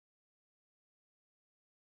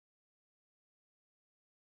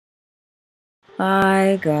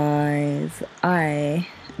Hi guys, I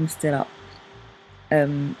am still up.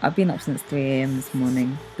 I've been up since 3 a.m. this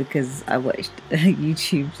morning because I watched a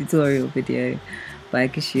YouTube tutorial video by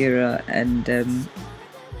Kashira and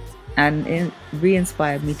it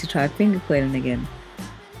re-inspired me to try finger coiling again.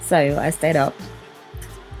 So I stayed up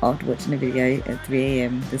after watching a video at 3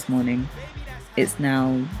 a.m. this morning. It's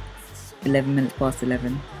now 11 minutes past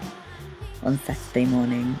 11 on Saturday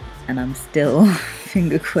morning and I'm still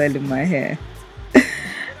finger coiling my hair.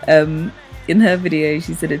 In her video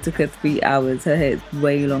she said it took her 3 hours. Her hair is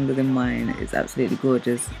way longer than mine. It's absolutely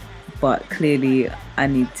gorgeous, but clearly I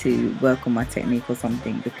need to work on my technique or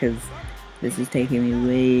something because this is taking me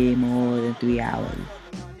way more than 3 hours.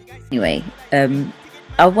 Anyway,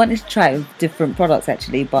 I wanted to try different products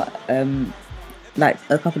actually, but like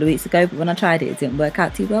a couple of weeks ago, but when I tried it, it didn't work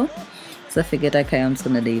out too well. So I figured, okay, I'm just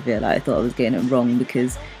gonna leave it. Like, I thought I was getting it wrong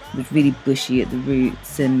because it was really bushy at the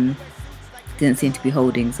roots and didn't seem to be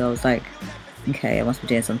holding, so I was like, okay, I must be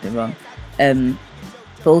doing something wrong. But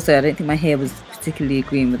also I don't think my hair was particularly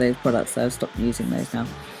agreeing with those products, so I've stopped using those now.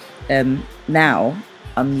 Now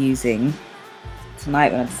I'm using,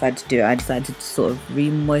 tonight when I decided to do it, I decided to sort of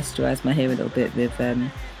re-moisturize my hair a little bit with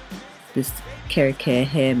this Care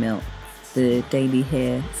hair milk, the daily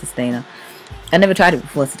hair sustainer. I never tried it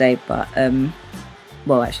before today, but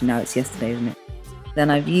well, actually now it's yesterday, isn't it? Then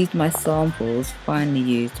I've used my samples, finally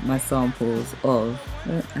used my samples of,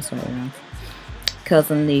 that's right around, Curls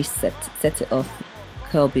Unleashed Set It Off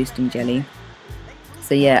Curl Boosting Jelly.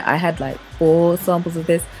 So yeah, I had like 4 samples of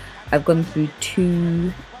this. I've gone through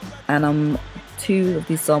 2 of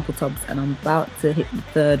these sample tubs and I'm about to hit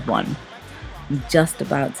the 3rd one. I'm just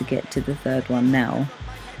about to get to the 3rd one now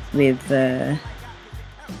with, I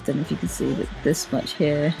don't know if you can see, but this much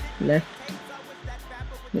hair left,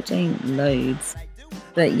 which ain't loads.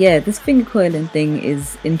 But yeah, this finger coiling thing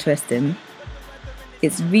is interesting.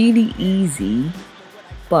 It's really easy,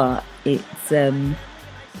 but it's really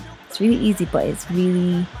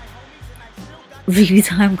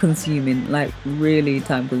time consuming, like really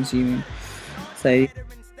time consuming. So I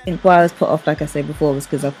think why I was put off, like I said before, was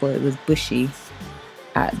because I thought it was bushy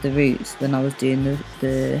at the roots when I was doing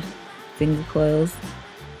the finger coils.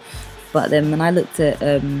 But then when I looked at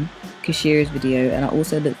Kashira's video, and I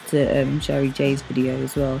also looked at Sherry J's video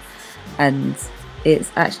as well, and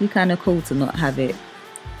it's actually kind of cool to not have it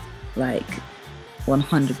like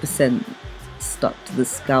 100% stuck to the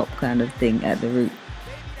scalp kind of thing at the root.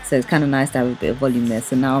 So it's kind of nice to have a bit of volume there.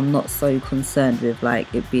 So now I'm not so concerned with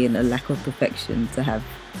like it being a lack of perfection to have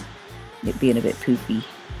it being a bit poofy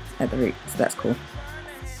at the root. So that's cool.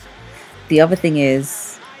 The other thing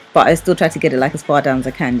is, but I still try to get it like as far down as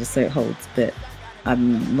I can just so it holds, but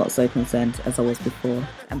I'm not so concerned as I was before.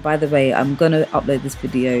 And by the way, I'm going to upload this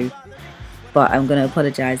video, but I'm going to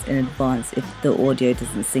apologise in advance if the audio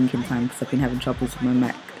doesn't sync in time because I've been having troubles with my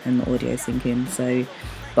Mac and the audio syncing. So,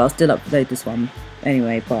 but I'll still upload this one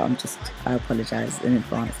anyway, but I apologise in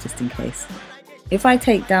advance just in case. If I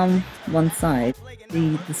take down one side,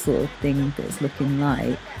 see the sort of thing that it's looking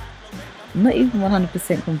like. I'm not even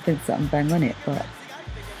 100% convinced that I'm bang on it, but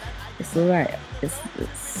it's alright. It's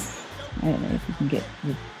I don't know if you can get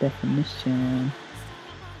the definition.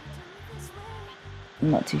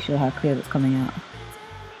 I'm not too sure how clear it's coming out.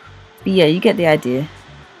 But yeah, you get the idea,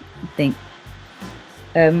 I think.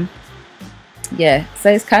 Yeah,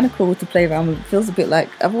 so it's kind of cool to play around with. It feels a bit like,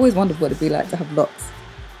 I've always wondered what it'd be like to have locks.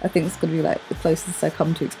 I think it's going to be like the closest I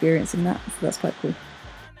come to experiencing that, so that's quite cool.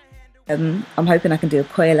 I'm hoping I can do a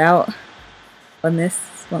coil out on this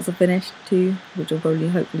once I've finished too, which will probably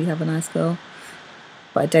hopefully have a nice curl.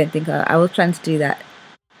 But I don't think I was planning to do that.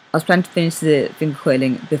 I was planning to finish the finger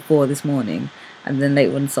coiling before this morning and then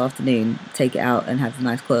later on this afternoon take it out and have the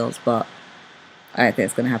nice coils, but I don't think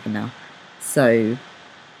it's going to happen now. So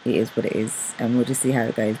it is what it is and we'll just see how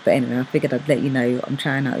it goes. But anyway, I figured I'd let you know I'm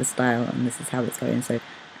trying out the style and this is how it's going. So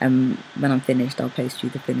when I'm finished, I'll post you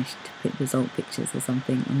the finished result pictures or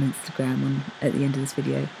something on Instagram at the end of this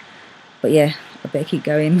video. But yeah, I better keep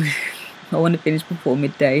going. I want to finish before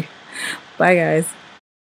midday. Bye guys.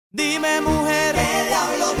 Dime, mujer.